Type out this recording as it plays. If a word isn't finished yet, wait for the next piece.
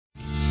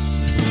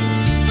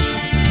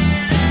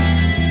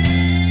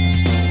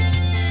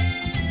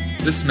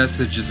This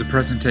message is a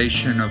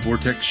presentation of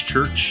Vortex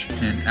Church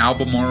in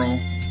Albemarle,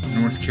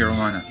 North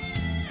Carolina.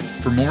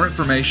 For more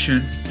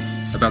information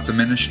about the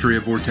ministry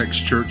of Vortex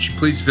Church,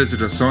 please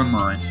visit us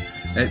online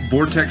at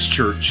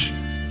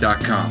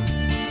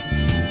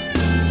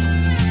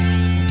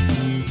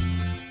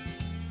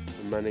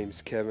vortexchurch.com. My name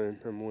is Kevin.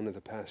 I'm one of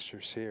the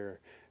pastors here.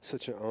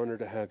 Such an honor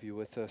to have you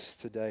with us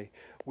today.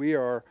 We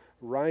are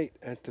right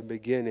at the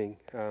beginning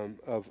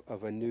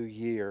of a new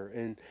year,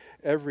 and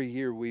every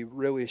year we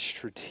really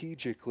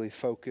strategically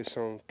focus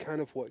on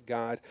kind of what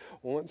God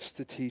wants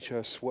to teach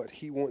us, what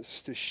He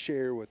wants to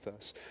share with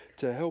us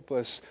to help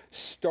us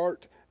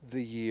start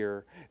the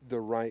year the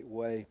right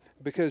way.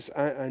 Because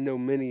I know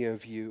many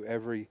of you,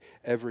 every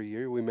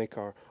year we make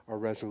our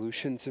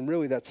resolutions, and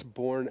really that's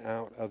born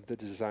out of the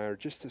desire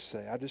just to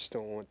say, I just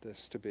don't want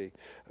this to be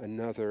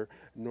another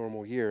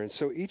normal year. And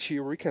so each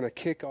year we kind of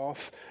kick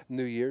off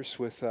New Year's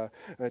with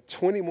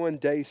 21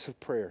 days of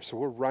prayer. So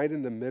we're right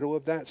in the middle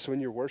of that. So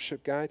in your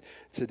worship guide,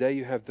 today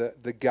you have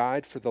the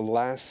guide for the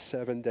last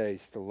 7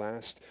 days, the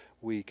last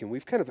week. And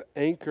we've kind of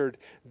anchored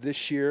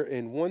this year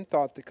in one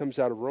thought that comes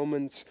out of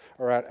Romans,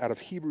 or out of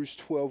Hebrews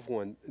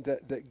 12:1,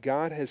 that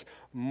God has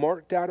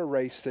marked out a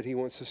race that He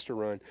wants us to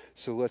run,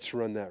 so let's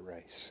run that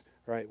race,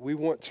 right? We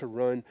want to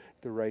run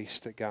the race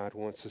that God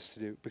wants us to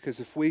do, because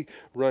if we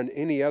run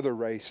any other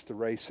race, the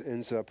race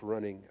ends up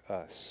running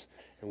us,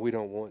 and we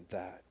don't want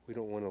that. We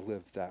don't want to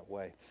live that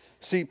way.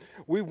 See,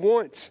 we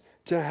want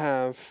to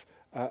have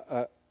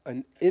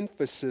an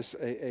emphasis,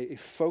 a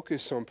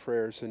focus on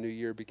prayer as the new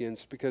year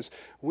begins, because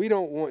we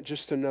don't want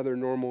just another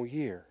normal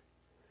year.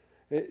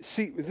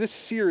 See, this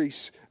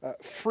series,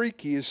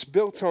 Freaky, is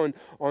built on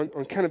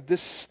kind of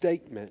this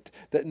statement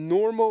that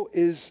normal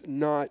is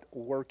not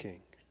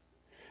working.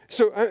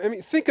 So, I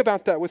mean, think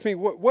about that with me.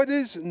 What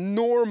is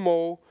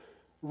normal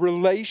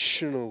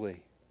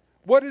relationally?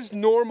 What does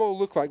normal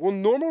look like? Well,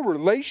 normal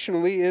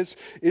relationally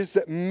is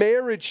that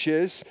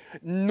marriages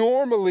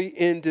normally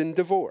end in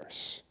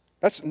divorce.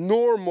 That's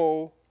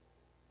normal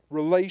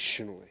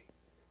relationally,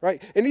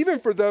 right? And even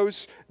for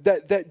those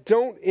that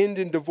don't end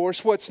in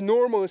divorce, what's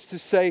normal is to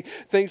say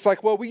things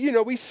like, well,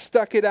 we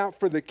stuck it out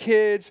for the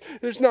kids.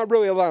 There's not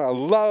really a lot of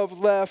love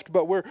left,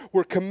 but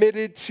we're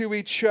committed to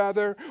each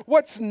other.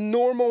 What's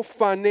normal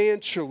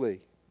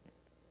financially?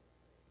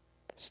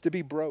 It's to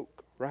be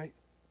broke, right?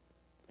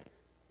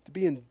 To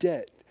be in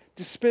debt,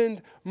 to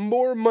spend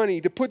more money,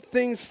 to put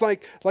things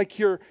like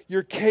your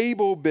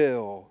cable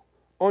bill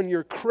on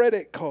your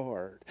credit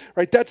card,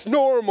 right? That's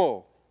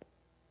normal.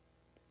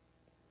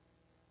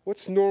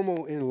 What's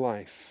normal in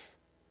life?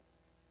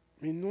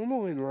 I mean,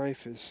 normal in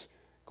life is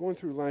going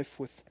through life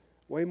with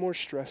way more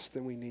stress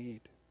than we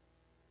need.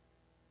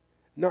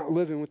 Not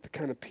living with the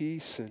kind of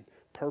peace and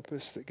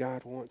purpose that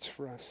God wants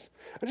for us.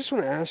 I just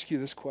want to ask you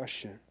this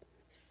question.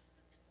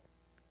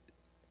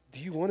 Do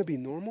you want to be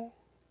normal?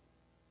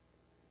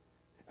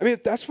 I mean,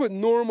 if that's what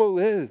normal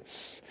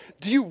is,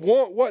 do you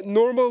want what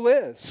normal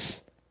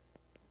is?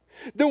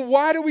 Then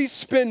why do we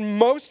spend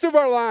most of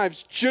our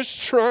lives just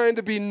trying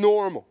to be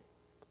normal?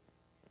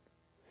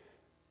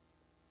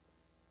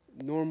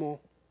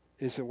 Normal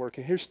isn't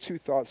working. Here's 2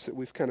 thoughts that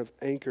we've kind of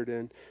anchored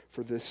in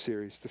for this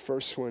series. The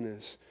first one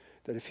is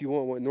that if you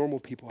want what normal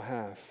people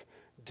have,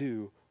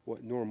 do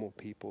what normal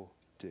people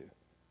do.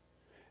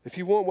 If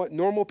you want what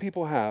normal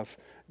people have,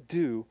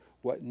 do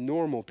what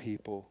normal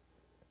people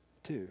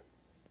do.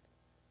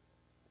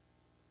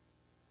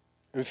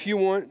 And if you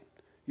want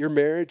your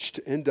marriage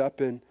to end up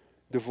in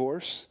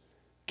divorce,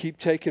 keep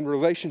taking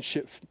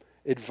relationship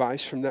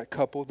advice from that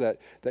couple that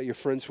you're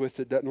friends with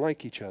that doesn't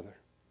like each other,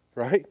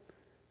 right?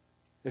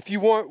 If you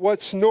want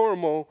what's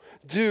normal,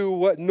 do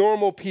what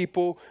normal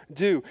people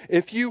do.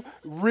 If you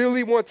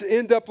really want to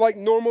end up like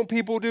normal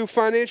people do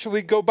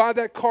financially, go buy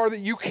that car that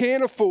you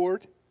can't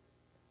afford.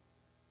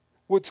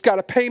 It's got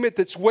a payment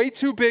that's way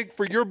too big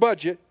for your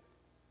budget.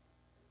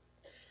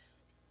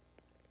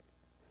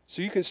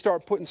 So you can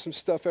start putting some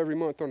stuff every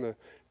month on the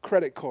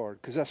credit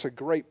card, because that's a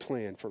great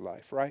plan for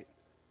life, right?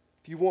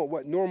 If you want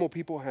what normal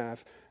people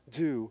have,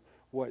 do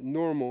what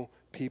normal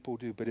people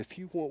do. But if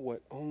you want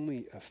what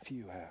only a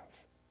few have,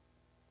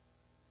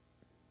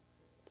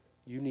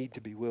 you need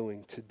to be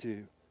willing to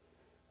do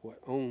what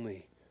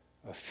only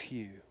a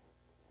few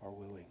are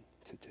willing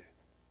to do.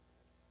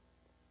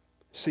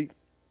 See,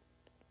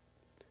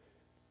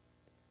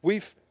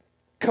 we've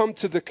come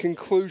to the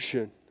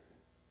conclusion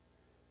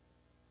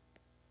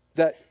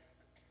that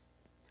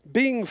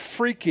being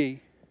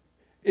freaky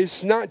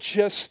is not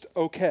just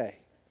okay.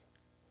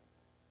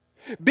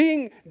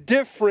 Being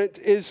different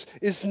is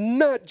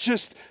not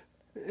just,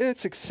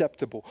 it's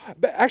acceptable.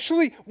 But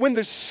actually, when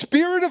the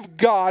Spirit of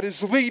God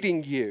is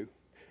leading you,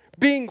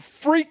 being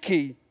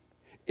freaky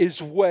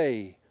is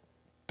way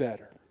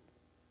better.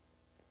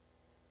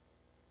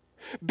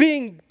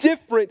 Being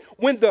different,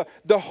 when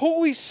the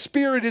Holy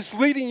Spirit is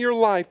leading your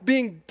life,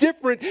 being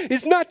different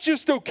is not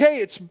just okay,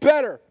 it's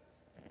better.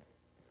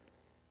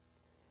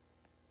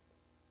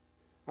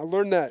 I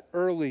learned that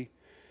early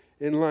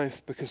in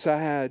life because I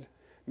had,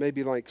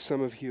 maybe like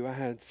some of you, I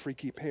had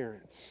freaky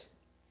parents.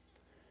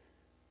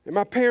 And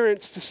my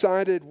parents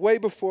decided way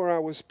before I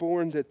was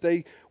born that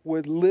they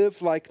would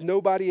live like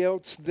nobody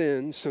else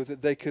then so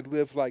that they could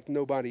live like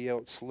nobody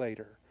else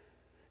later.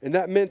 And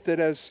that meant that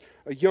as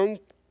a young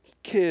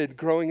kid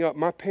growing up,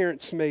 my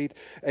parents made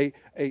a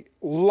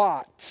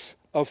lot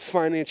of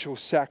financial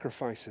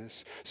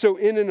sacrifices. So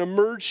in an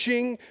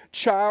emerging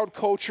child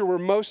culture where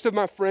most of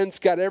my friends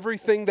got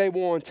everything they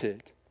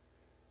wanted,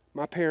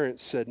 my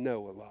parents said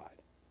no a lot.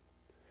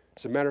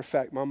 As a matter of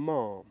fact, my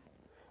mom,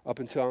 up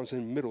until I was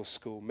in middle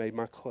school, made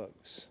my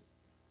clothes.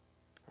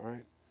 All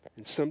right?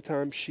 And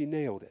sometimes she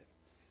nailed it.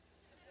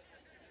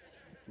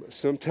 But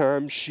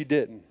sometimes she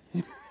didn't.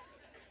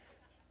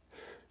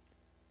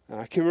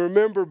 I can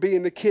remember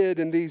being a kid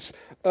in these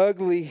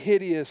ugly,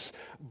 hideous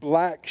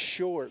black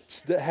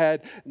shorts that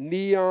had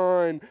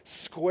neon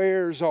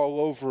squares all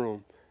over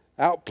them,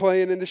 out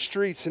playing in the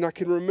streets. And I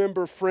can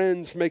remember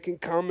friends making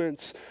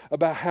comments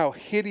about how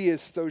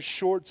hideous those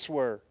shorts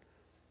were.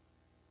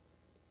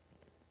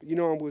 But you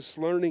know, I was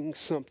learning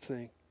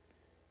something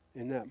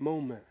in that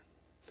moment.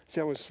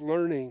 See, I was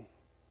learning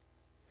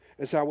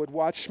as I would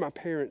watch my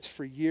parents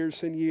for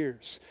years and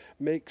years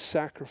make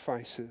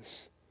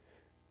sacrifices.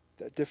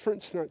 That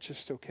difference, not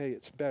just okay,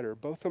 it's better.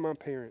 Both of my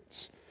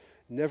parents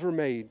never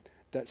made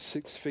that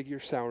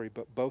 6-figure salary,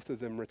 but both of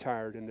them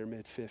retired in their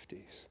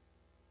mid-50s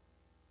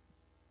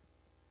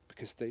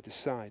because they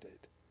decided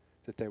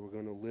that they were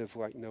going to live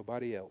like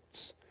nobody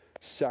else,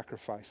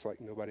 sacrifice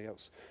like nobody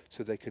else,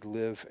 so they could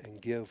live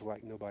and give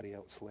like nobody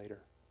else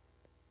later.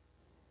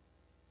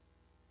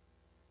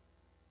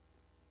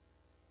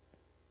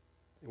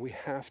 And we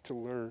have to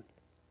learn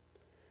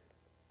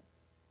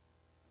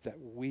that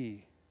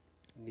we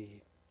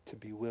need to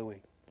be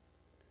willing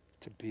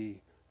to be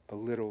a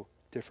little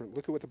different.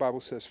 Look at what the Bible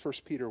says, 1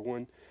 Peter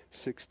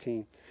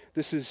 1:16.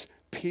 This is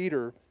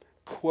Peter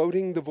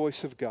quoting the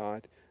voice of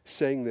God,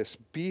 saying this,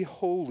 be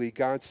holy.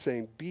 God's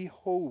saying, be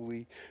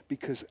holy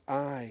because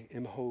I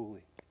am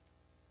holy.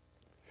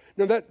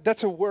 Now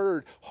that's a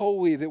word,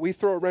 holy, that we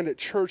throw around at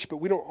church, but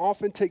we don't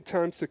often take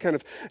time to kind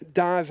of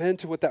dive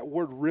into what that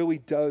word really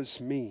does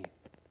mean.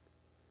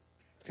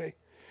 Okay?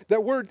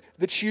 That word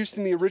that's used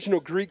in the original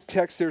Greek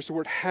text, there's the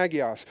word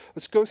hagios.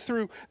 Let's go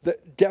through the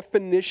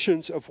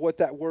definitions of what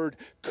that word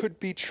could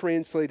be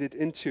translated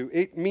into.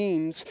 It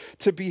means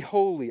to be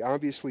holy,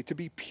 obviously, to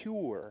be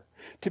pure,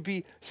 to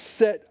be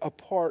set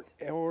apart,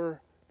 or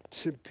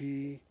to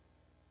be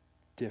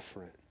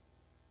different.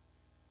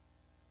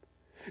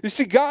 You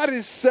see, God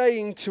is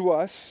saying to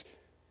us,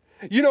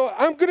 you know,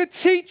 I'm going to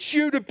teach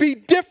you to be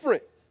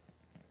different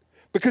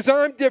because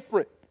I'm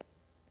different.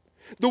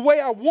 The way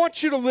I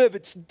want you to live,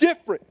 it's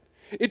different.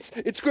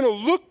 It's going to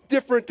look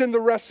different than the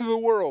rest of the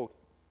world.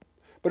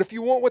 But if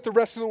you want what the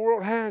rest of the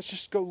world has,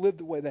 just go live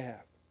the way they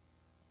have.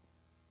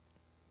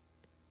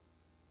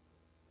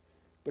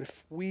 But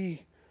if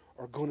we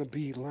are going to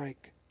be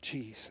like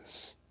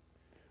Jesus,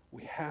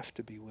 we have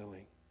to be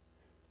willing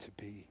to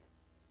be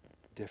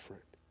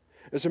different.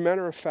 As a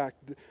matter of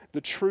fact,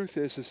 the truth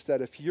is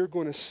that if you're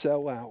going to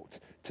sell out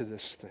to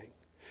this thing,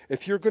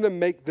 if you're going to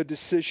make the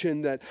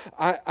decision that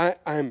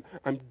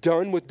I'm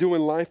done with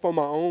doing life on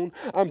my own,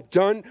 I'm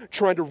done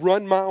trying to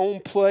run my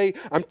own play,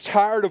 I'm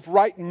tired of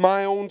writing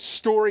my own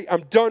story,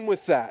 I'm done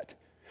with that.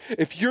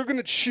 If you're going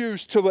to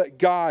choose to let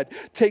God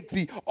take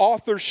the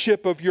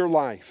authorship of your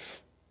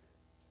life,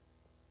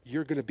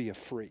 you're going to be a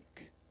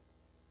freak.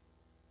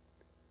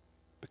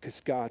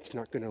 Because God's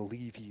not going to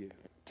leave you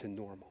to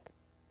normal.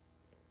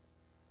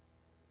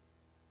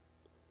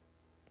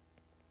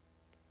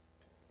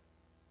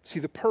 See,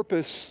 the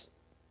purpose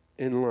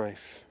in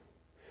life,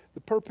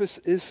 the purpose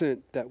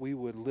isn't that we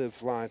would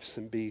live lives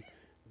and be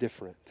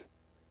different.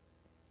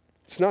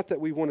 It's not that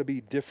we want to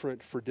be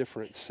different for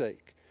different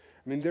sake.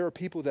 I mean, there are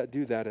people that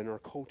do that in our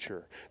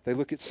culture. They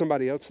look at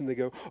somebody else and they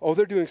go, oh,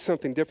 they're doing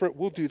something different.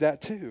 We'll do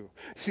that too.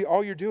 See,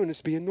 all you're doing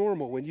is being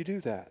normal when you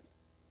do that.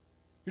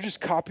 You're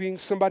just copying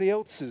somebody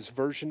else's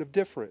version of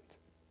different.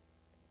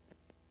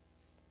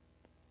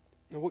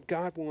 Now, what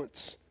God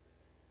wants,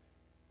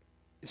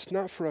 it's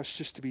not for us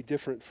just to be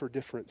different for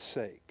different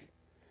sake.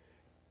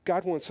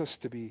 God wants us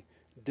to be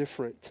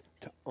different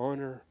to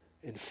honor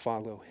and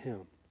follow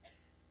Him.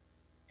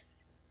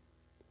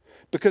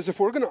 Because if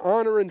we're going to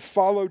honor and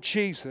follow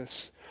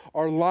Jesus,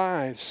 our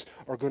lives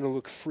are going to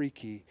look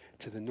freaky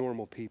to the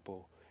normal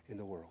people in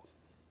the world.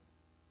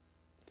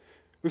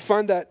 We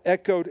find that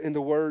echoed in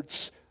the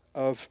words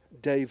of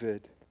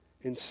David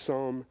in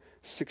Psalm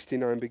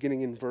 69,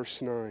 beginning in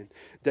verse 9.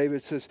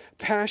 David says,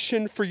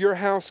 passion for your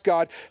house,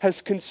 God, has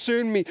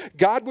consumed me.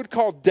 God would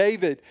call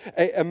David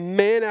a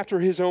man after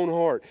his own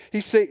heart.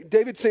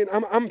 David's saying,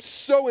 I'm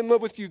so in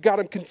love with you, God.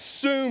 I'm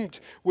consumed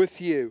with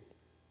you.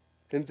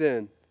 And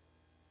then,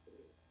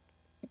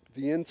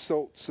 the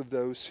insults of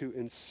those who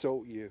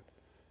insult you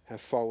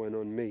have fallen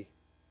on me.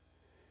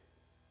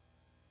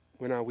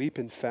 When I weep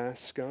and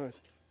fast, God,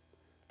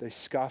 they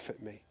scoff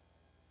at me.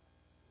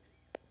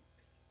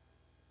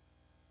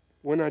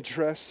 When I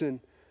dress in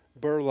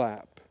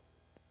burlap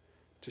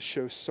to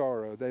show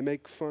sorrow, they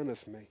make fun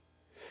of me.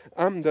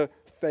 I'm the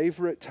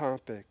favorite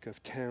topic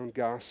of town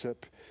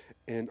gossip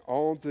and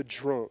all the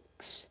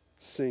drunks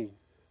sing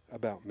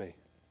about me.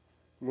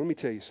 Let me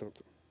tell you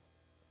something.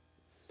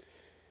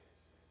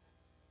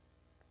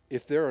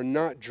 If there are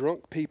not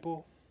drunk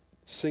people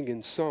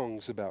singing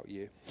songs about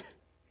you,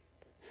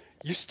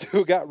 you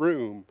still got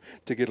room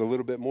to get a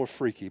little bit more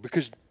freaky,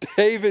 because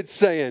David's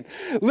saying,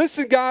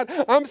 listen, God,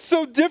 I'm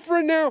so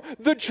different now.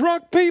 The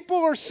drunk people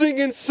are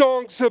singing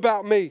songs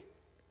about me.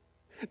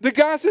 The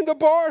guys in the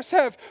bars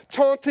have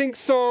taunting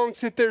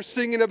songs that they're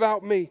singing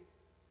about me.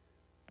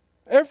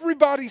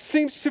 Everybody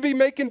seems to be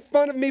making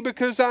fun of me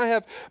because I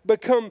have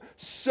become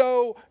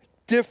so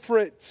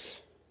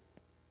different.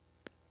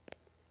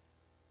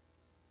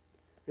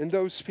 And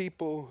those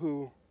people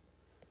who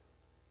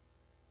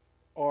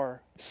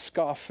are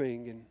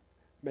scoffing and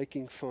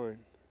making fun,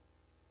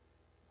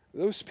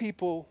 those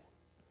people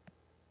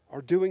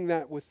are doing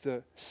that with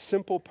the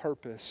simple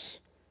purpose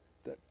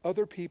that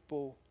other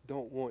people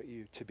don't want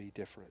you to be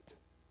different.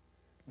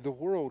 The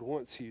world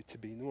wants you to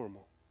be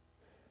normal.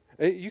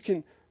 You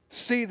can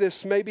see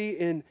this maybe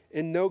in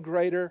no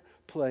greater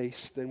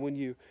place than when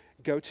you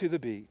go to the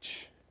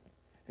beach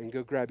and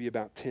go grab you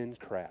about 10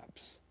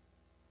 crabs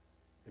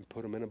and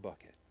put them in a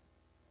bucket.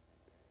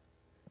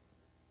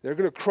 They're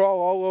going to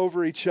crawl all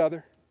over each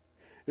other.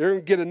 They're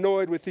going to get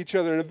annoyed with each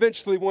other, and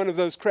eventually one of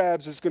those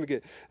crabs is going to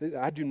get,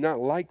 I do not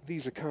like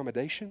these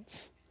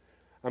accommodations.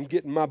 I'm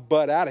getting my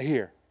butt out of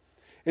here.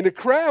 And the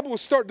crab will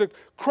start to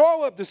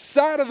crawl up the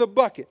side of the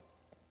bucket.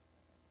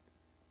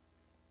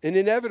 And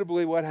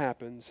inevitably what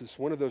happens is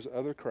one of those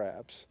other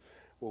crabs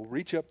will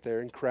reach up there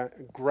and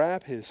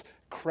grab his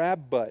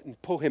crab butt and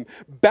pull him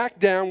back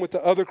down with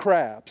the other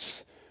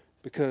crabs,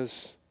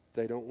 because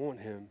they don't want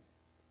him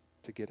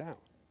to get out.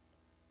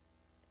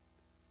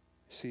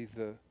 See,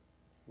 the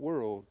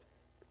world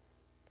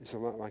is a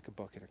lot like a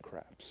bucket of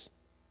crabs.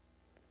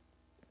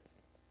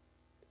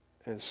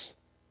 As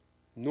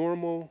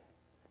normal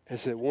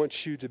as it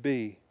wants you to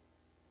be,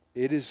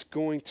 it is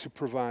going to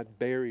provide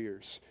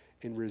barriers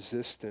and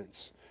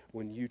resistance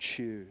when you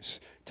choose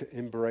to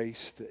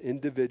embrace the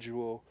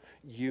individual,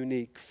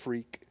 unique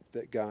freak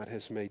that God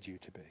has made you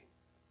to be.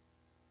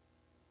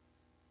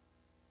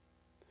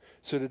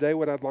 So today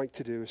what I'd like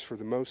to do is, for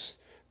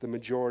the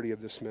majority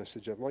of this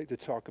message, I'd like to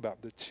talk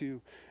about the two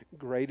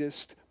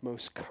greatest,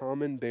 most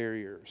common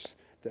barriers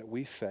that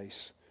we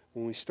face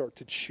when we start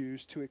to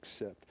choose to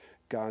accept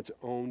God's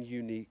own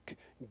unique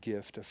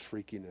gift of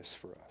freakiness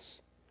for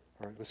us.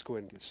 All right, let's go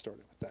ahead and get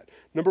started with that.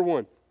 Number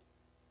one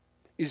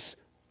is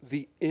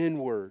the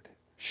inward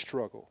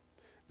struggle.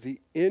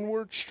 The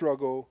inward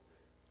struggle,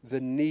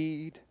 the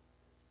need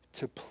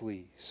to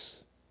please.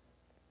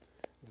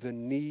 The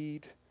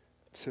need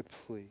to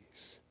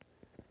please.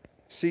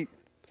 See,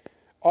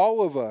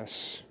 all of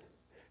us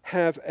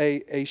have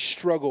a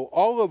struggle.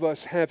 All of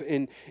us have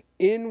an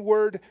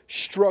inward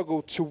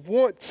struggle to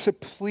want to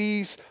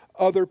please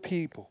other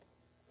people.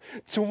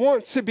 To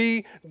want to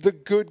be the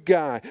good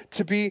guy,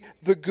 to be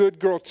the good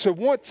girl, to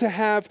want to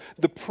have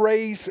the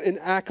praise and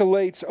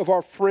accolades of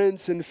our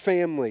friends and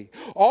family.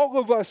 All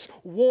of us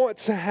want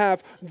to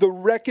have the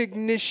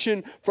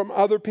recognition from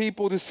other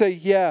people to say,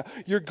 yeah,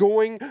 you're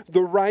going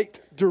the right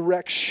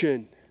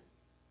direction.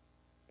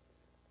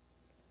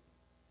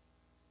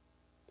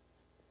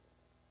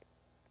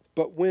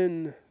 But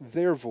when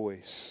their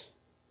voice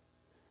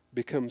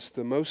becomes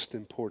the most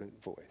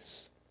important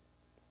voice,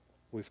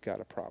 we've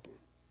got a problem.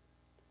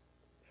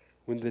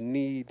 When the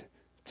need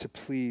to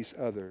please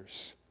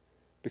others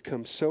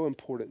becomes so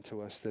important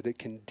to us that it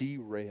can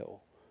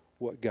derail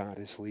what God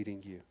is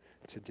leading you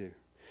to do.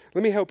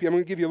 Let me help you. I'm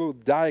going to give you a little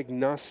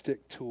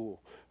diagnostic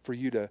tool for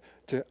you to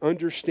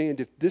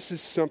understand if this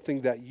is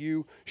something that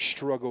you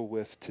struggle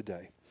with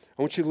today.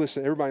 I want you to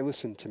listen. Everybody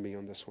listen to me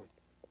on this one.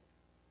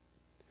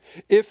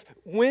 If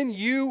when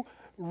you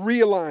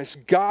realize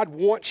God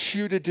wants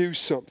you to do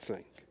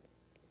something,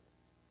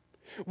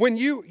 when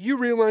you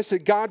realize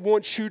that God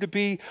wants you to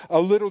be a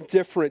little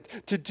different,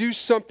 to do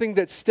something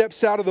that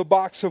steps out of the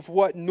box of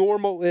what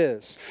normal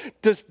is,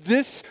 does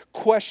this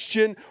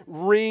question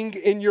ring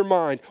in your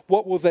mind?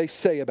 What will they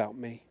say about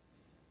me?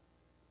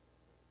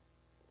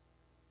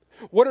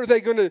 What are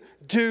they going to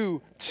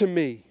do to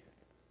me?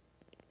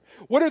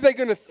 What are they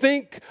going to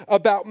think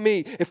about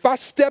me? If I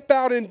step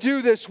out and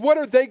do this, what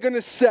are they going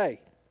to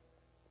say?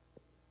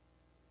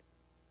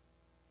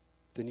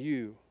 Then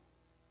you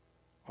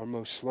are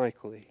most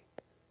likely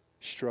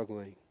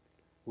struggling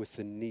with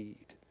the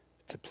need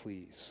to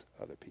please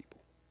other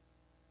people.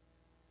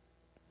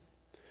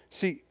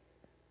 See,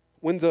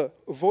 when the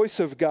voice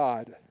of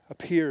God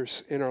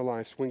appears in our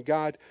lives, when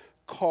God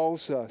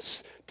calls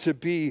us to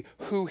be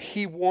who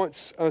He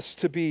wants us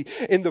to be,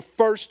 and the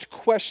first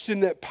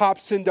question that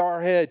pops into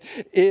our head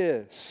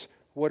is,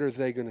 what are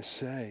they going to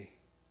say?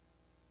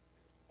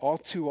 All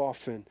too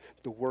often,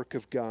 the work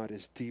of God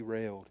is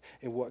derailed,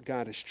 and what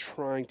God is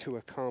trying to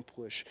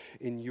accomplish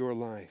in your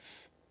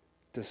life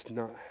does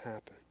not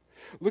happen.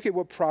 Look at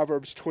what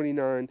Proverbs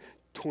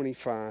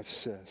 29:25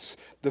 says.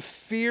 The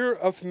fear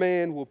of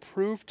man will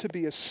prove to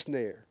be a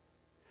snare,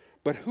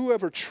 but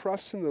whoever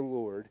trusts in the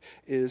Lord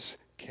is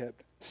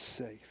kept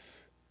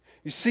safe.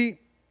 You see,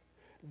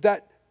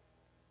 that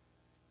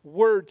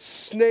word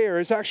snare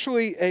is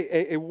actually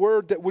a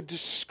word that would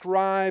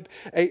describe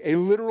a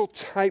literal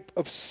type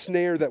of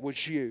snare that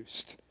was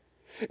used.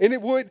 And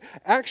it would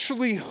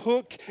actually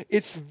hook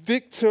its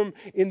victim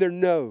in their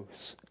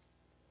nose.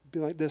 It'd be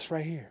like this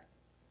right here.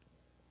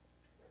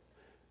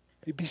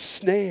 You'd be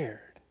snared.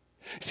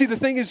 See, the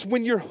thing is,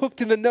 when you're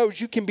hooked in the nose,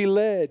 you can be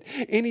led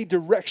any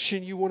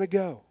direction you want to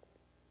go.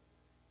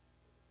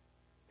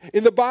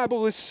 And the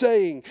Bible is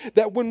saying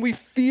that when we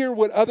fear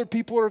what other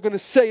people are going to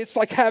say, it's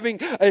like having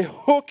a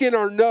hook in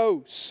our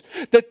nose,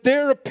 that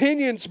their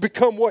opinions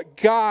become what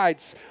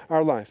guides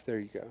our life. There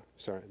you go.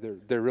 Sorry,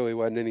 there really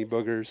wasn't any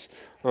boogers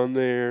on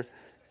there.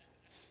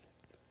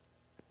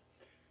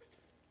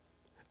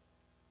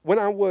 When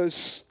I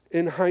was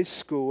in high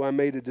school, I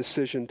made a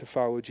decision to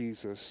follow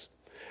Jesus.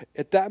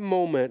 At that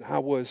moment, I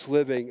was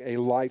living a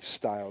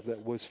lifestyle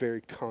that was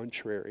very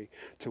contrary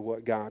to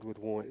what God would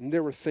want. And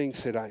there were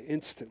things that I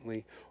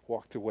instantly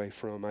walked away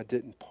from. I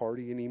didn't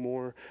party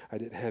anymore. I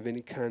didn't have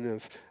any kind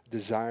of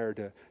desire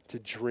to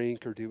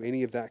drink or do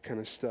any of that kind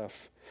of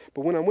stuff.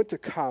 But when I went to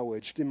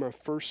college, in my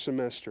first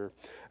semester,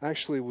 I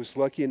actually was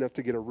lucky enough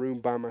to get a room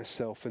by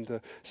myself. And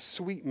the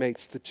suite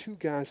mates, the two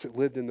guys that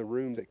lived in the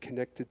room that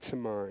connected to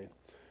mine,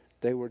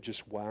 they were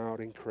just wild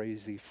and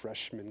crazy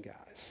freshman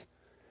guys.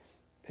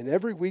 And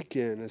every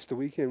weekend, as the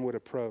weekend would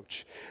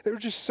approach, they were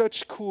just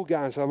such cool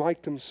guys. I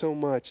liked them so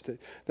much that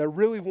I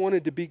really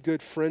wanted to be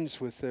good friends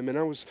with them. And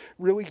I was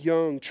really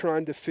young,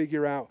 trying to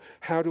figure out,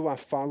 how do I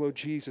follow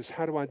Jesus?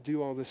 How do I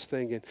do all this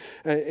thing?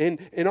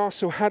 And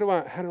also, how do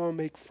I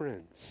make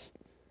friends?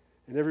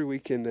 And every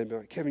weekend they'd be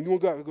like, Kevin, you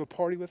want to go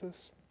party with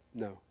us?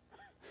 No.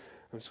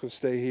 I'm just going to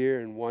stay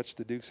here and watch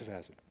the Dukes of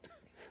Hazzard.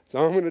 That's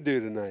all I'm going to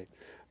do tonight.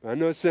 I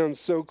know it sounds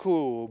so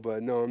cool,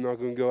 but no, I'm not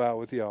going to go out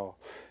with y'all.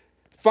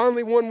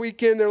 Finally, one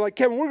weekend, they're like,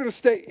 Kevin, we're going to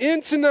stay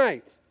in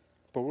tonight,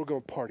 but we're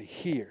going to party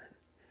here.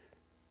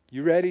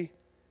 You ready?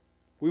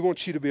 We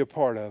want you to be a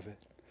part of it.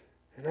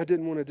 And I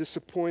didn't want to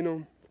disappoint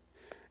them.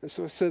 And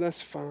so I said,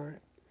 that's fine.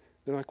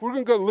 They're like, we're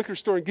going to go to the liquor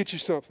store and get you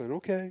something.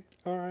 Okay,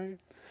 all right.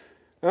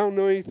 I don't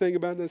know anything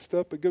about that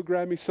stuff, but go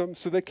grab me something.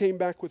 So they came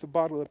back with a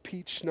bottle of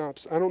peach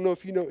schnapps. I don't know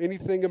if you know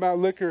anything about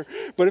liquor,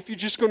 but if you're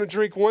just going to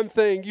drink one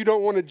thing, you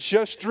don't want to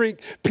just drink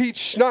peach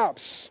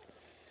schnapps.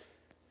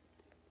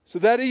 So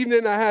that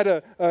evening I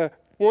had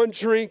one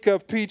drink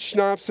of peach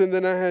schnapps, and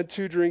then I had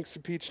 2 drinks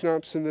of peach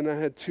schnapps, and then I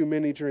had too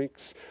many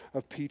drinks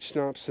of peach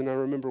schnapps. And I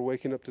remember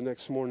waking up the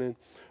next morning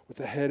with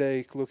a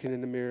headache, looking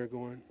in the mirror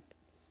going,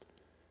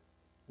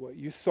 what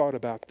you thought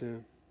about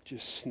them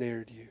just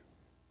snared you.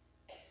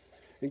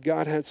 And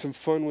God had some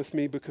fun with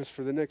me because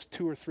for the next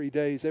 2 or 3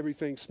 days,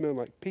 everything smelled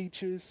like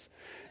peaches.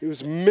 It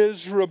was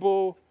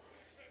miserable.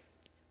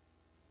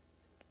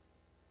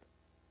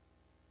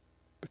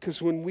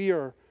 Because when we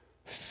are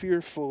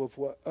fearful of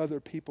what other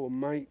people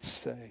might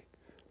say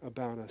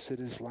about us, it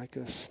is like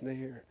a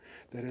snare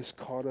that has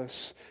caught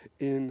us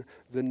in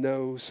the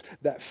nose.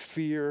 That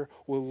fear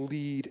will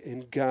lead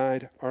and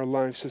guide our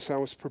lives. As I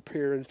was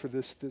preparing for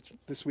this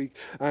week,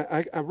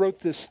 I wrote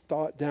this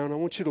thought down. I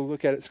want you to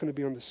look at it. It's going to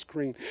be on the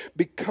screen.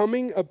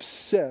 Becoming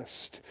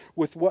obsessed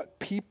with what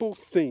people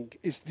think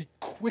is the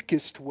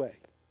quickest way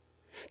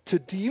to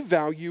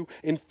devalue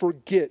and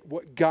forget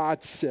what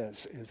God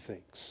says and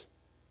thinks.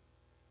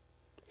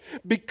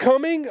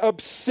 Becoming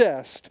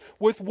obsessed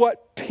with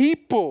what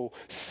people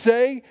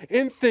say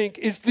and think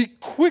is the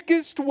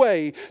quickest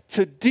way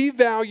to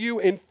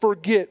devalue and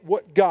forget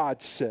what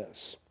God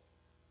says.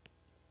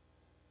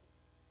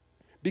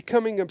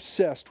 Becoming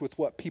obsessed with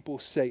what people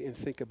say and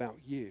think about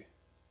you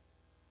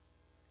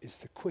is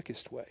the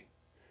quickest way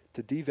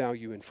to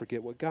devalue and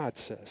forget what God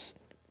says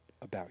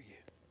about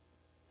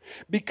you.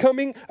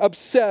 Becoming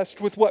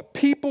obsessed with what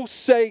people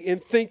say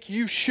and think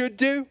you should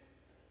do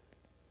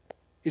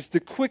is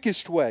the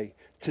quickest way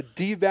to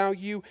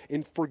devalue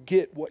and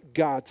forget what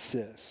God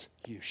says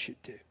you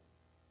should do.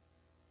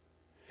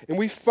 And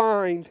we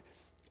find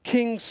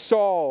King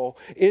Saul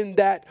in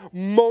that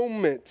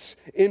moment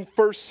in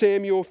 1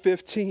 Samuel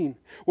 15,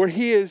 where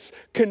he is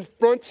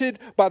confronted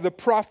by the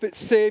prophet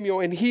Samuel,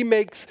 and he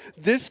makes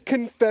this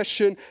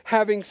confession,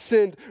 having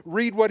sinned.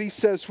 Read what he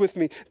says with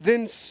me.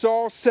 Then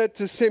Saul said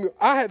to Samuel,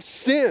 I have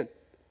sinned.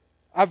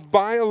 I've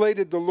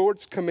violated the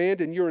Lord's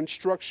command and your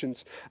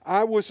instructions.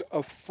 I was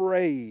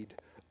afraid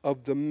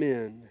of the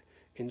men,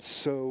 and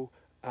so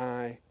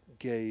I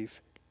gave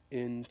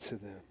in to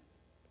them.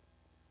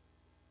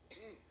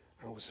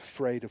 I was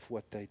afraid of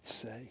what they'd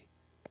say,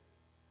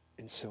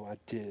 and so I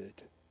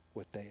did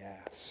what they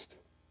asked.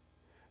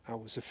 I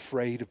was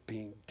afraid of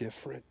being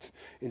different,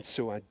 and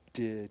so I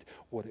did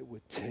what it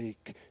would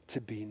take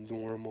to be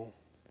normal.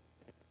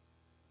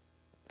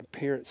 And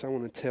parents, I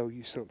want to tell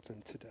you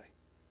something today.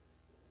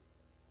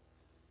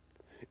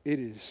 It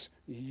is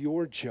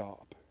your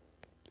job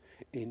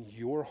in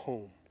your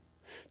home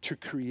to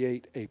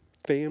create a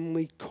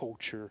family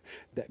culture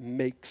that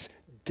makes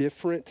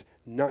different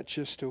not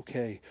just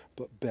okay,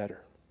 but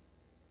better.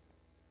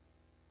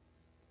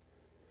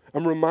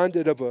 I'm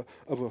reminded of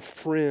a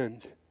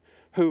friend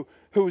who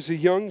was a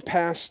young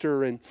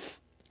pastor, and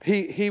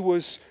He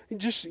was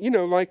just,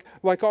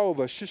 like all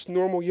of us, just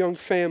normal young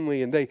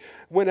family. And they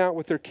went out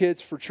with their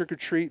kids for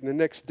trick-or-treat. And the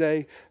next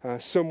day,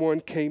 someone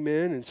came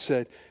in and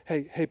said,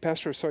 hey,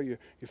 Pastor, I saw your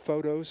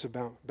photos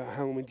about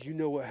Halloween. Do you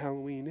know what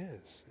Halloween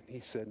is? And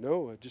he said,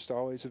 no, I just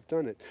always have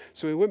done it.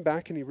 So he went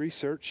back and he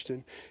researched,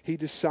 and he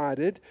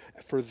decided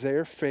for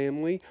their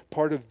family,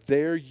 part of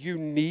their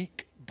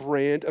unique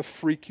brand of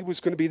freaky was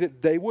going to be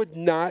that they would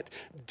not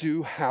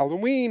do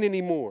Halloween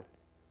anymore.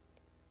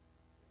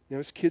 Now,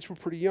 his kids were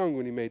pretty young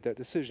when he made that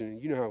decision.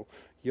 And you know how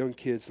young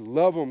kids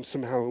love them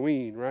some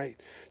Halloween, right?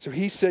 So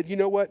he said, you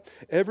know what?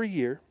 Every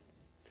year,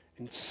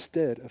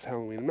 instead of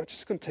Halloween, I'm not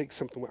just going to take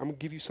something, I'm going to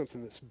give you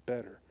something that's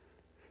better.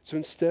 So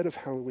instead of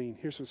Halloween,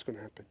 here's what's going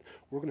to happen.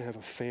 We're going to have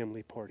a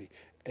family party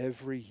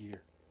every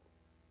year.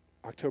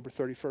 October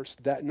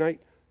 31st, that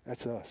night,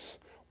 that's us.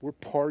 We're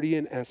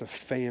partying as a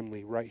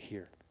family right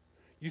here.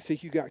 You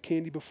think you got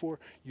candy before?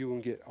 You're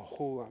going to get a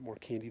whole lot more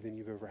candy than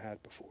you've ever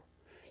had before.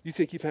 You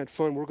think you've had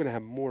fun? We're going to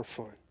have more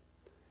fun.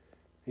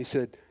 He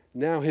said,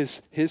 now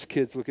his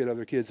kids look at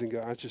other kids and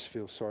go, I just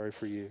feel sorry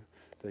for you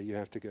that you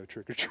have to go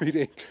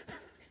trick-or-treating.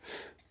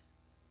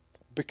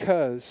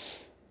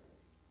 Because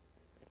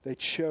they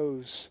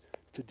chose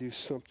to do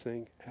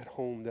something at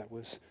home that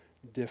was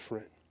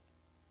different.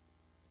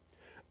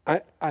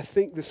 I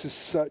think this is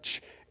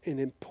such an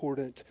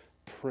important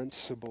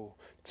principle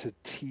to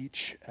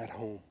teach at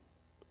home.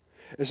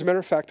 As a matter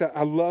of fact,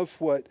 I love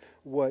what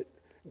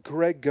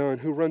Greg Gunn,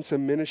 who runs a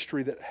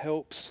ministry that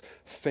helps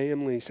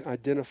families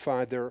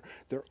identify their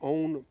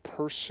own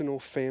personal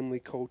family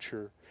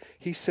culture.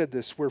 He said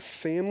this, where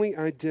family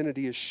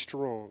identity is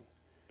strong,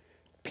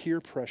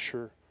 peer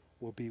pressure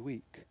will be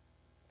weak.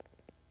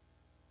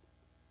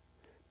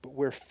 But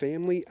where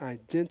family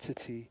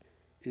identity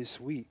is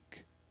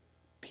weak,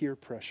 peer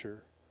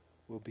pressure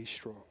will be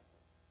strong.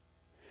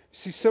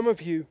 See, some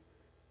of you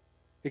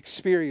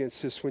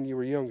experienced this when you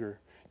were younger.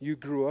 You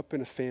grew up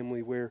in a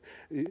family where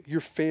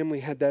your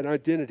family had that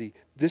identity.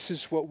 This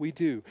is what we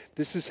do.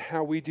 This is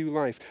how we do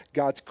life.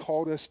 God's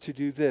called us to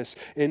do this.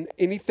 And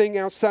anything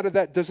outside of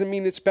that doesn't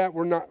mean it's bad.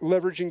 We're not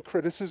leveraging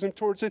criticism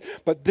towards it,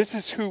 but this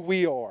is who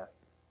we are.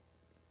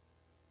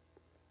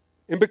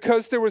 And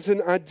because there was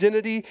an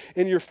identity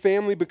in your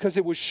family, because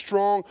it was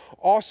strong,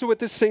 also at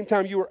the same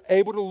time you were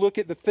able to look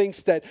at the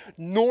things that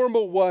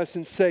normal was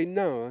and say,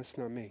 no, that's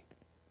not me.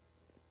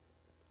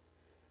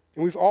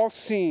 And we've all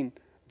seen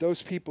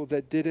those people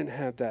that didn't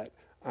have that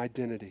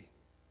identity,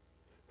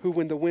 who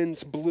when the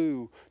winds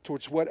blew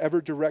towards whatever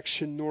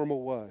direction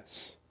normal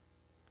was,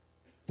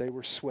 they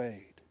were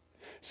swayed.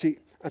 See,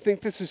 I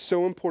think this is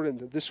so important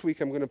that this week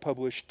I'm going to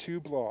publish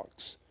 2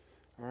 blogs,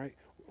 all right?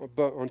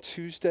 But on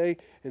Tuesday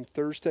and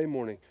Thursday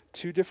morning,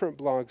 2 different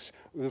blogs.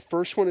 The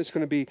first one is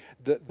going to be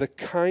the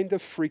kind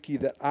of freaky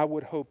that I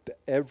would hope that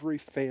every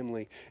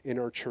family in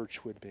our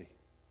church would be.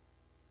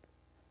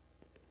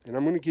 And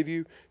I'm going to give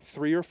you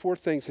 3 or 4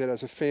 things that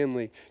as a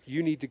family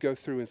you need to go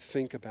through and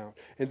think about.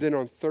 And then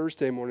on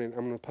Thursday morning,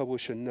 I'm going to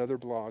publish another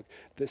blog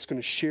that's going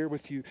to share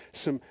with you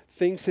some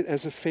things that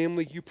as a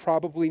family you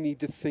probably need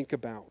to think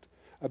about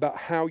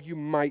how you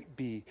might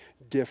be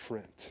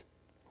different.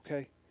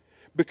 Okay?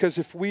 Because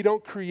if we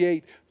don't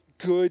create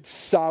good,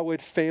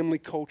 solid family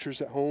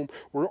cultures at home,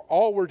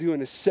 all we're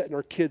doing is setting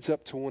our kids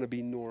up to want to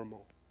be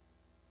normal.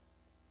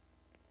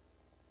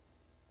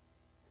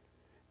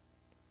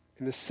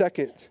 And the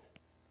second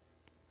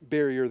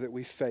barrier that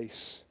we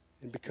face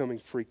in becoming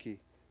freaky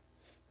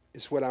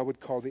is what I would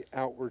call the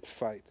outward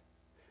fight.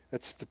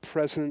 That's the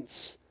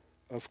presence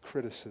of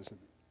criticism.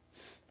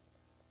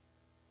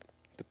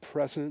 The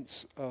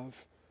presence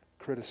of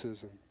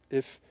criticism.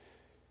 If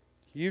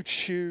you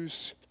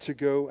choose to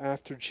go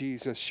after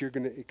Jesus, you're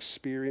going to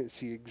experience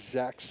the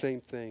exact same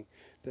thing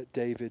that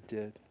David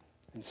did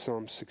in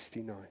Psalm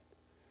 69.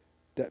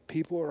 That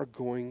people are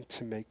going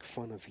to make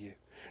fun of you.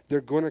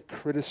 They're going to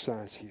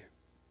criticize you.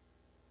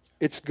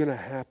 It's going to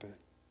happen.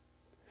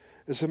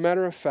 As a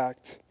matter of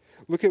fact,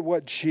 look at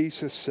what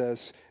Jesus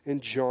says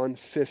in John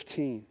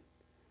 15,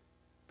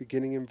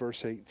 beginning in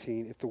verse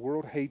 18. If the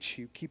world hates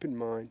you, keep in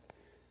mind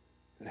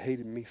it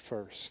hated me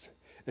first.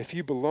 If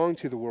you belong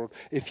to the world,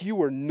 if you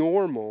were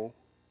normal,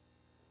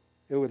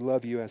 it would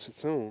love you as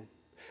its own.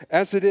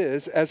 As it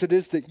is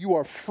that you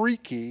are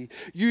freaky,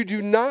 you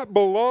do not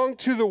belong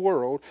to the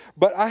world,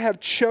 but I have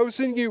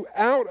chosen you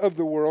out of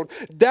the world.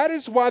 That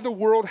is why the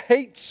world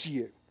hates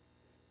you.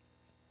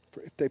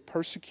 For if they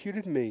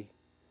persecuted me,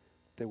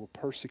 they will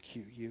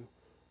persecute you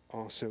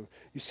also.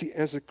 You see,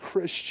 as a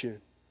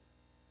Christian,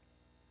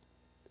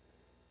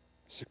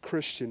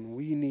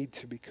 we need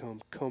to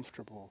become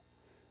comfortable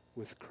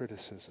with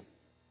criticism.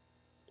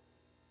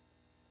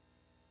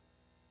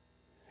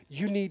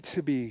 You need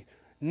to be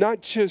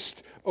not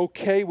just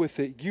okay with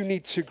it, you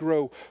need to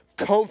grow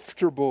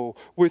comfortable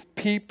with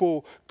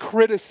people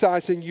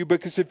criticizing you,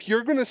 because if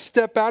you're going to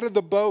step out of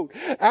the boat,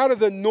 out of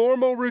the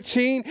normal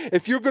routine,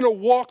 if you're going to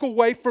walk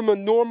away from a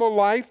normal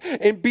life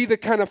and be the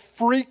kind of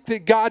freak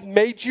that God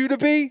made you to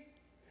be,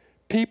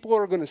 people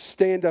are going to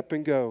stand up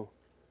and go,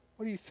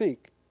 what do you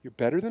think? You're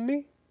better than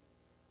me?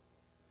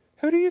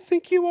 Who do you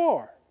think you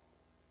are?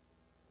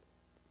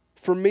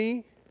 For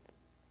me,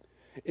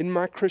 in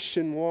my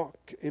Christian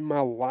walk, in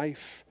my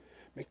life,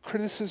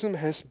 criticism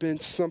has been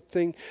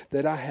something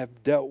that I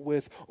have dealt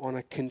with on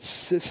a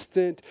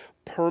consistent,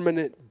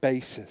 permanent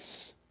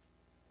basis.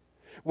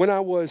 When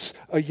I was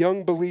a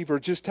young believer,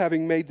 just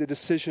having made the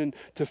decision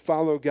to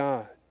follow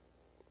God,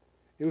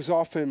 it was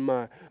often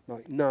my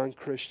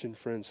non-Christian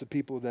friends, the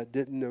people that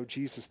didn't know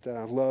Jesus that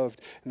I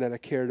loved and that I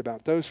cared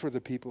about. Those were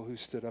the people who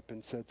stood up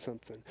and said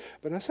something.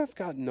 But as I've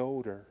gotten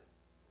older,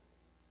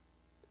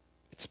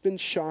 it's been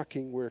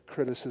shocking where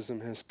criticism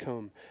has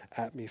come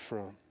at me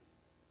from.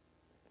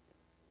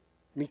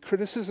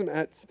 Criticism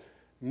at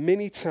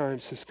many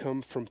times has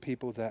come from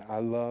people that I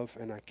love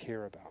and I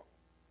care about,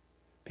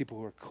 people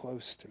who are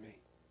close to me.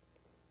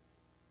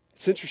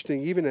 It's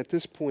interesting, even at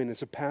this point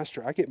as a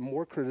pastor, I get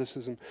more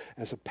criticism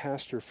as a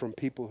pastor from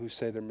people who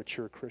say they're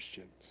mature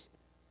Christians.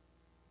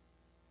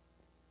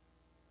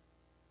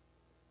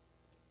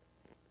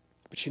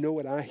 But you know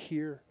what I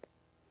hear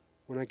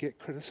when I get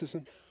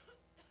criticism?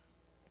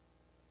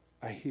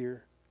 I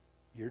hear,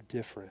 you're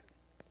different.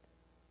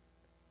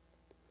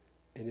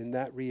 And in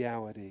that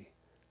reality,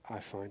 I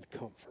find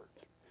comfort.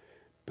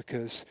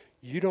 Because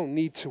you don't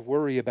need to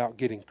worry about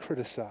getting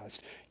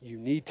criticized. You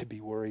need to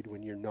be worried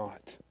when you're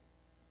not.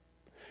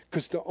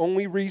 Because the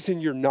only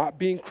reason you're not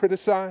being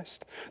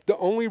criticized, the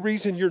only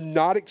reason you're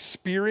not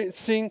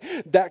experiencing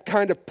that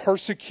kind of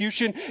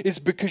persecution is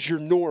because you're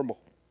normal.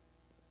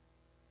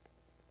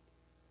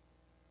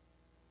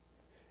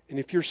 And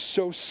if you're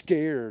so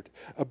scared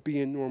of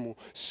being normal,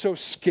 so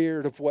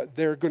scared of what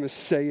they're going to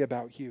say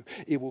about you,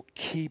 it will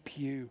keep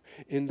you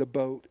in the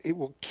boat. It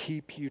will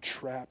keep you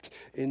trapped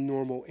in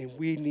normal. And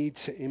we need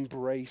to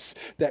embrace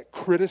that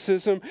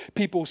criticism,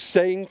 people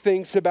saying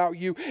things about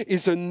you,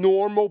 is a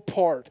normal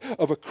part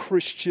of a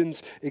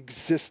Christian's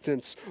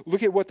existence.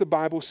 Look at what the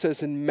Bible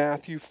says in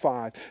Matthew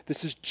 5.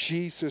 This is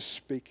Jesus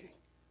speaking.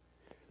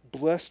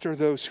 Blessed are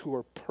those who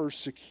are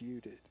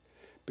persecuted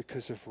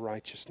because of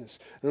righteousness.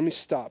 Let me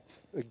stop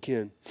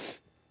again.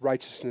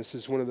 Righteousness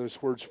is one of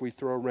those words we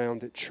throw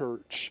around at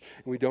church,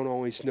 and we don't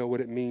always know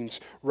what it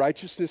means.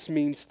 Righteousness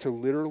means to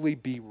literally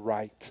be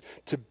right,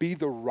 to be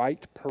the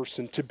right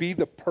person, to be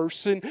the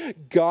person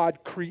God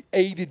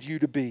created you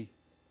to be.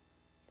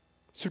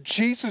 So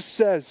Jesus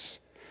says,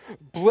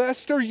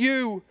 blessed are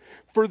you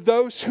for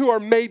those who are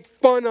made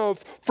fun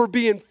of for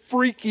being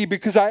freaky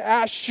because I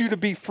asked you to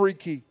be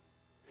freaky.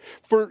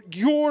 For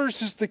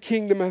yours is the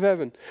kingdom of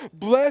heaven.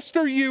 Blessed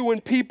are you when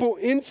people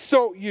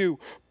insult you,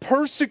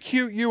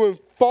 persecute you, and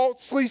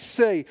falsely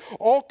say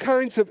all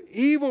kinds of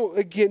evil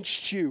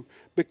against you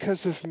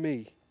because of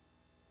me.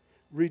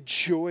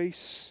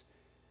 Rejoice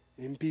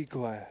and be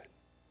glad,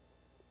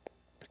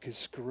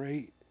 because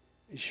great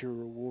is your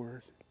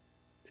reward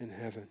in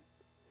heaven.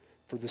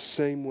 For the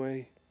same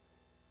way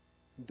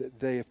that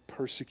they have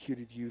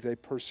persecuted you, they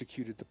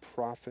persecuted the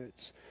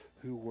prophets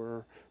who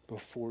were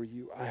before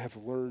you. I have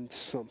learned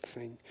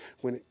something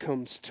when it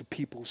comes to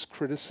people's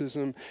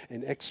criticism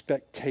and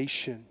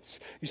expectations.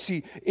 You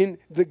see, in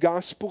the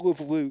Gospel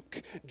of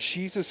Luke,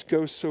 Jesus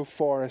goes so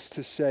far as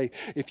to say,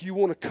 if you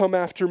want to come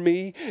after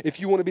me, if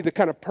you want to be the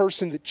kind of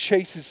person that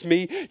chases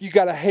me, you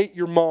got to hate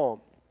your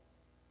mom.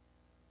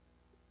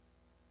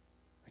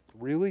 Like,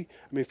 really?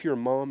 If you're a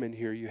mom in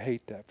here, you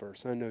hate that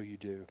verse. I know you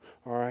do.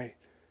 All right?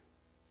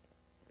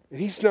 And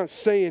he's not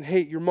saying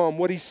hate your mom.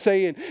 What he's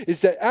saying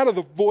is that out of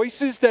the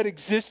voices that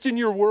exist in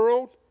your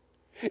world,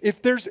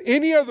 if there's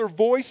any other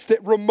voice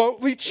that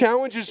remotely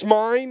challenges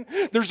mine,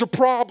 there's a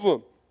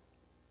problem.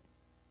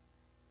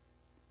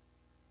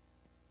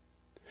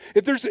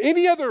 If there's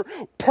any other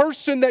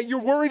person that you're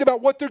worried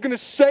about what they're going to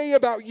say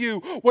about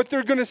you, what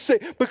they're going to say,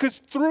 because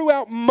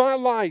throughout my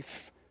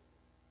life,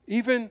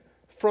 even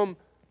from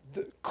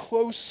the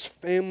close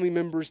family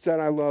members that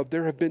I love,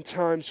 there have been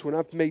times when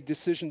I've made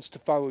decisions to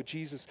follow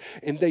Jesus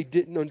and they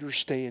didn't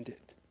understand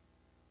it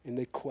and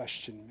they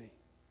questioned me.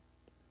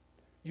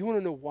 You want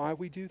to know why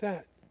we do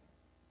that?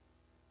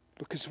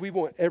 Because we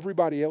want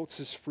everybody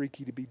else's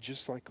freaky to be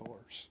just like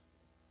ours.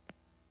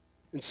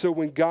 And so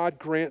when God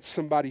grants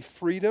somebody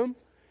freedom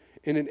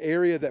in an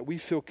area that we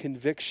feel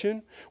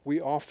conviction,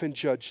 we often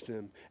judge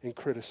them and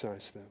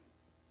criticize them.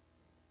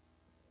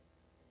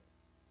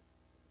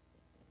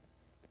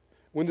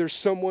 When there's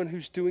someone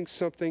who's doing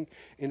something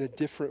in a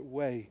different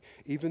way,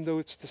 even though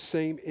it's the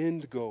same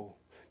end goal,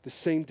 the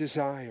same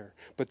desire,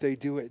 but they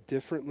do it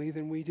differently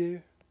than we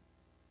do,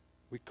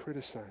 we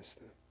criticize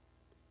them.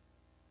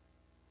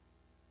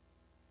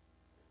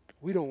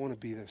 We don't want to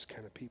be those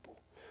kind of people.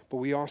 But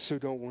we also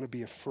don't want to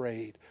be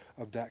afraid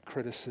of that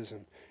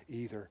criticism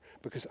either.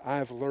 Because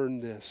I've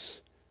learned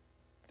this,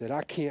 that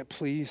I can't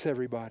please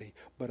everybody,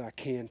 but I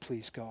can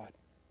please God.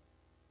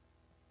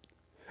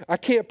 I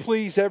can't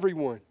please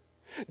everyone.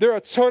 There are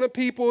a ton of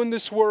people in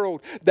this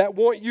world that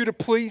want you to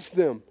please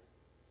them.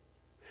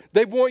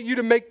 They want you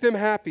to make them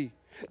happy.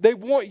 They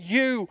want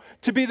you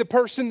to be the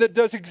person that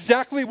does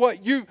exactly what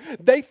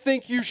they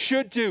think you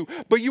should do.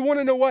 But you want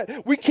to know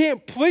what? We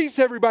can't please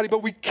everybody,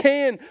 but we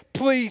can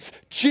please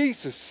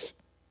Jesus.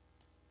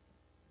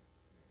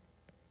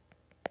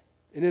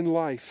 And in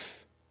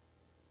life,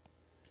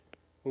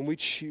 when we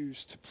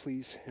choose to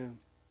please Him,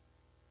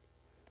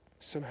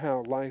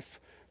 somehow life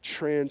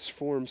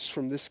transforms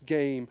from this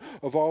game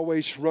of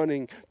always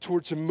running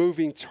towards a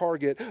moving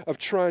target of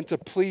trying to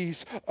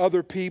please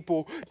other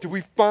people. Do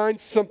we find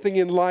something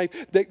in life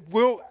that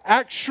will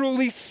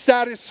actually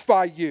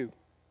satisfy you?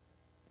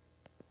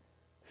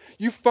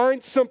 You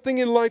find something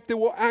in life that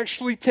will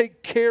actually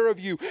take care of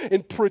you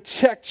and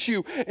protect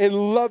you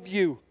and love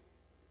you.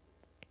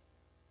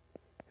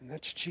 And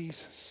that's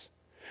Jesus.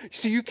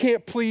 See, you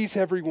can't please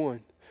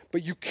everyone,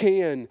 but you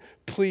can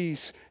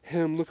please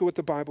Him. Look at what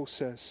the Bible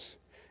says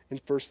in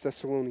 1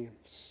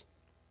 Thessalonians,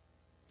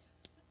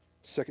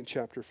 2nd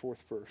chapter, 4th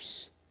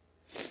verse.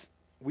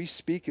 We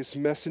speak as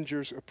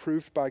messengers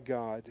approved by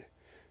God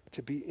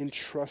to be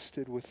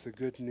entrusted with the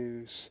good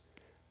news.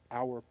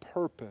 Our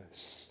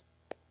purpose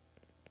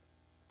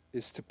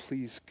is to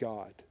please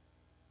God,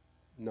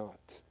 not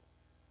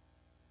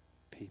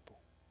people.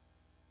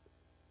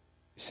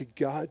 You see,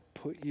 God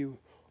put you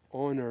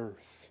on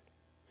earth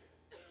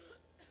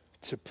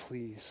to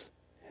please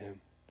Him.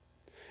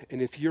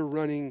 And if you're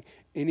running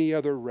any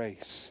other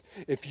race,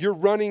 if you're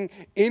running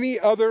any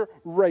other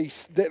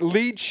race that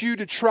leads you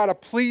to try to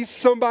please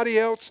somebody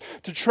else,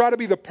 to try to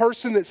be the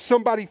person that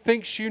somebody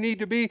thinks you need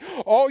to be,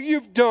 all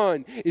you've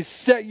done is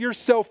set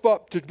yourself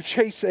up to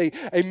chase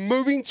a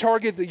moving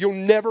target that you'll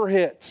never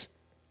hit.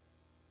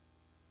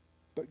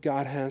 But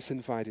God has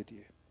invited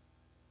you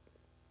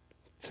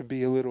to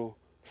be a little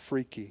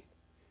freaky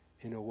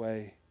in a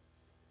way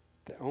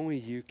that only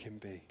you can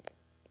be,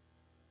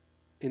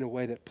 in a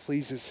way that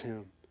pleases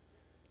Him,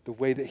 the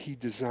way that He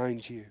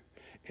designed you.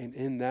 And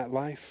in that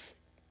life,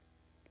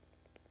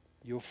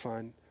 you'll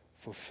find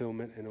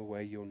fulfillment in a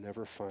way you'll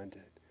never find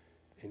it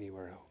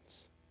anywhere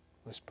else.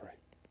 Let's pray.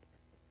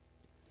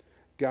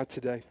 God,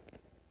 today,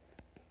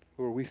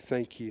 Lord, we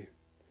thank You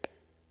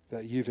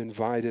that You've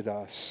invited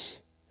us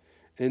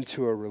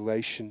into a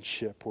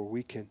relationship where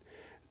we can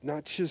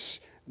not just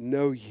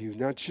know You,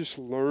 not just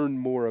learn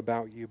more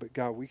about You, but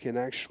God, we can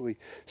actually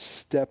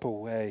step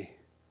away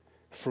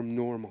from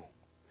normal.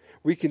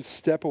 We can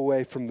step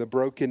away from the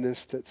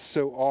brokenness that's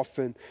so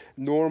often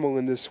normal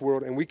in this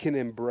world, and we can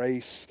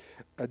embrace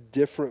a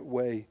different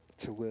way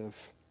to live.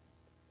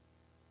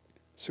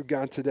 So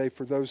God, today,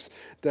 for those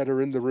that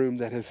are in the room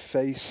that have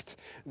faced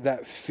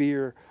that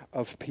fear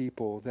of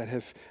people, that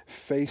have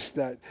faced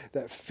that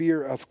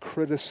fear of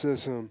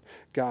criticism,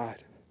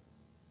 God,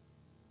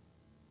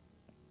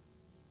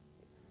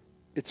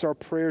 it's our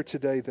prayer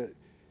today that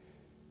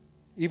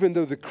even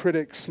though the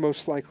critics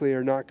most likely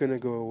are not going to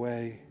go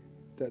away,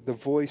 that the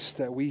voice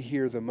that we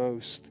hear the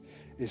most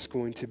is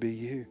going to be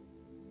You.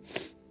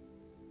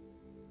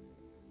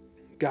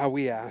 God,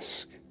 we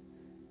ask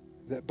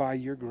that by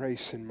Your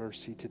grace and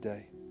mercy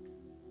today,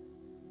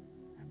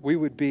 we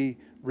would be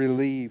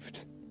relieved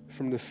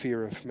from the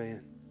fear of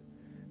man.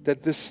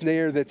 That the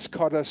snare that's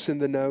caught us in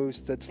the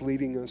nose, that's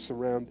leading us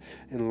around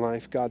in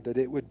life, God, that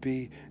it would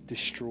be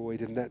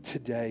destroyed, and that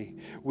today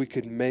we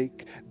could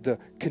make the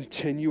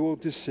continual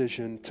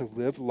decision to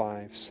live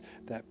lives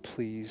that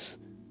please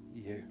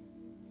You.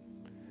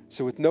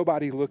 So with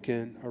nobody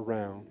looking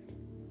around,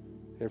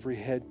 every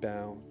head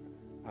bowed,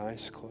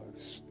 eyes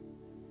closed,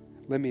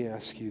 let me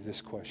ask you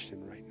this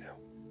question right now.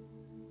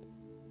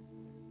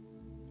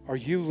 Are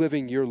you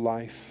living your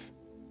life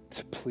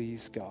to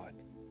please God?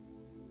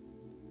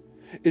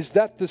 Is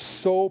that the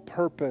sole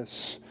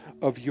purpose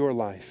of your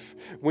life?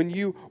 When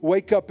you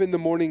wake up in the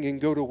morning and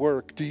go to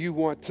work, do you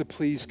want to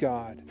please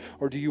God,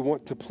 or do you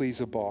want to please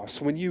a boss?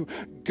 When you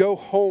go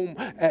home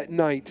at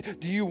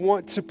night, do you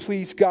want to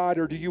please God,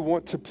 or do you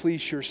want to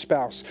please your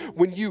spouse?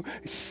 When you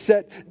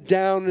sit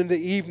down in the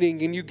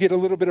evening and you get a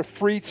little bit of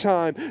free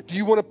time, do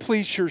you want to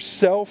please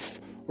yourself,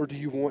 or do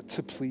you want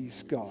to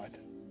please God?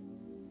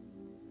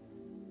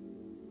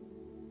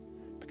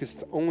 Because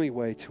the only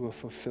way to a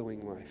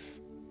fulfilling life,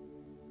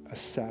 a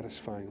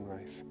satisfying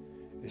life,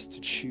 is to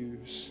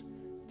choose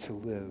to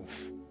live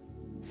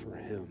for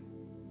Him.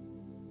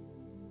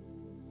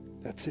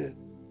 That's it.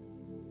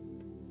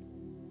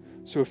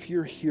 So if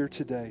you're here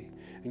today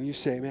and you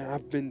say, man,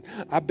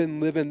 I've been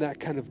living that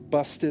kind of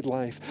busted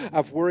life.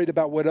 I've worried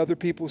about what other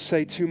people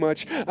say too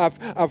much.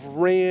 I've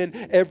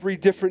ran every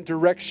different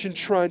direction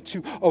trying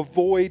to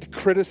avoid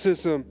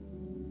criticism,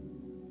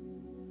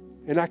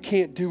 and I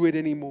can't do it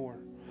anymore.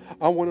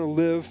 I want to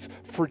live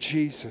for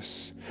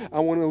Jesus. I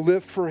want to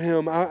live for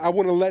Him. I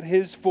want to let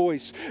His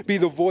voice be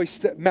the voice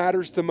that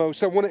matters the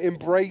most. I want to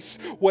embrace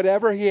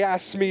whatever He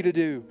asks me to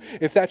do.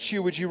 If that's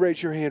you, would you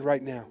raise your hand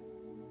right now?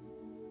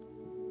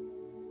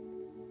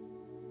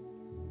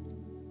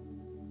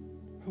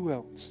 Who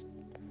else?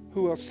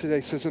 Who else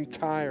today says, I'm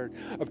tired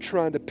of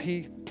trying to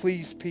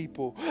please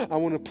people. I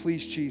want to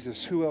please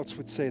Jesus. Who else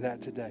would say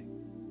that today?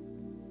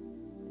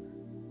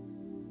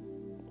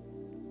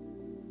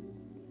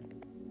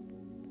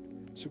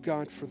 So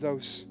God, for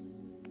those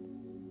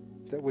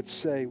that would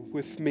say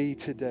with me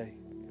today,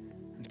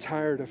 I'm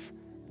tired of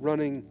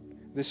running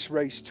this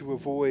race to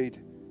avoid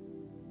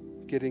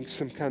getting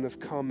some kind of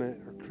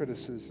comment or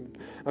criticism.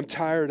 I'm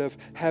tired of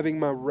having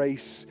my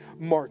race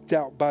marked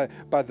out by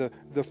the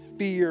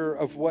fear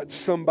of what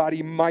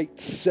somebody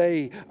might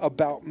say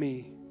about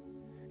me.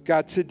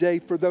 God, today,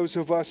 for those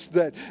of us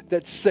that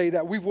say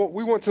that, we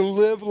want to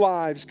live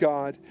lives,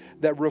 God,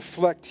 that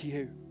reflect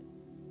you.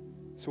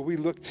 So we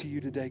look to you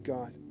today,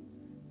 God.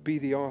 Be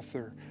the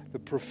author, the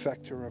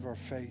perfecter of our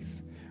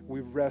faith. We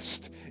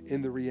rest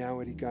in the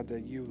reality, God,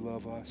 that you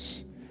love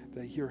us,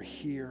 that you're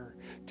here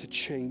to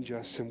change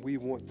us, and we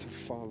want to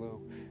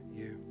follow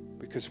you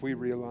because we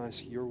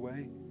realize your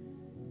way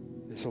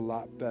is a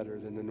lot better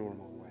than the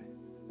normal way.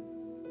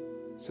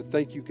 So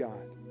thank you,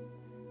 God.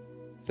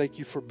 Thank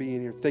you for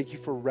being here. Thank you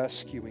for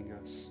rescuing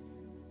us.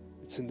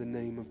 It's in the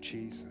name of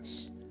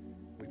Jesus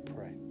we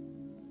pray.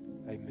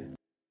 Amen.